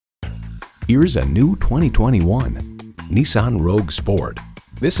Here's a new 2021 Nissan Rogue Sport.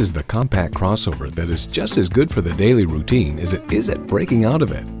 This is the compact crossover that is just as good for the daily routine as it is at breaking out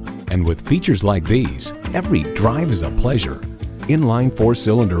of it. And with features like these, every drive is a pleasure. Inline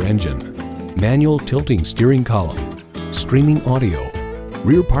 4-cylinder engine, manual tilting steering column, streaming audio,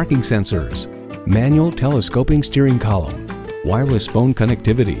 rear parking sensors, manual telescoping steering column, wireless phone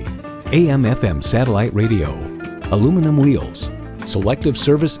connectivity, AM/FM satellite radio, aluminum wheels, selective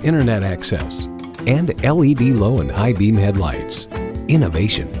service internet access, and LED low and high beam headlights.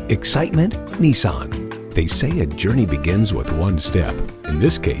 Innovation, excitement, Nissan. They say a journey begins with one step. In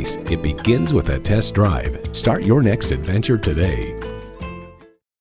this case, it begins with a test drive. Start your next adventure today.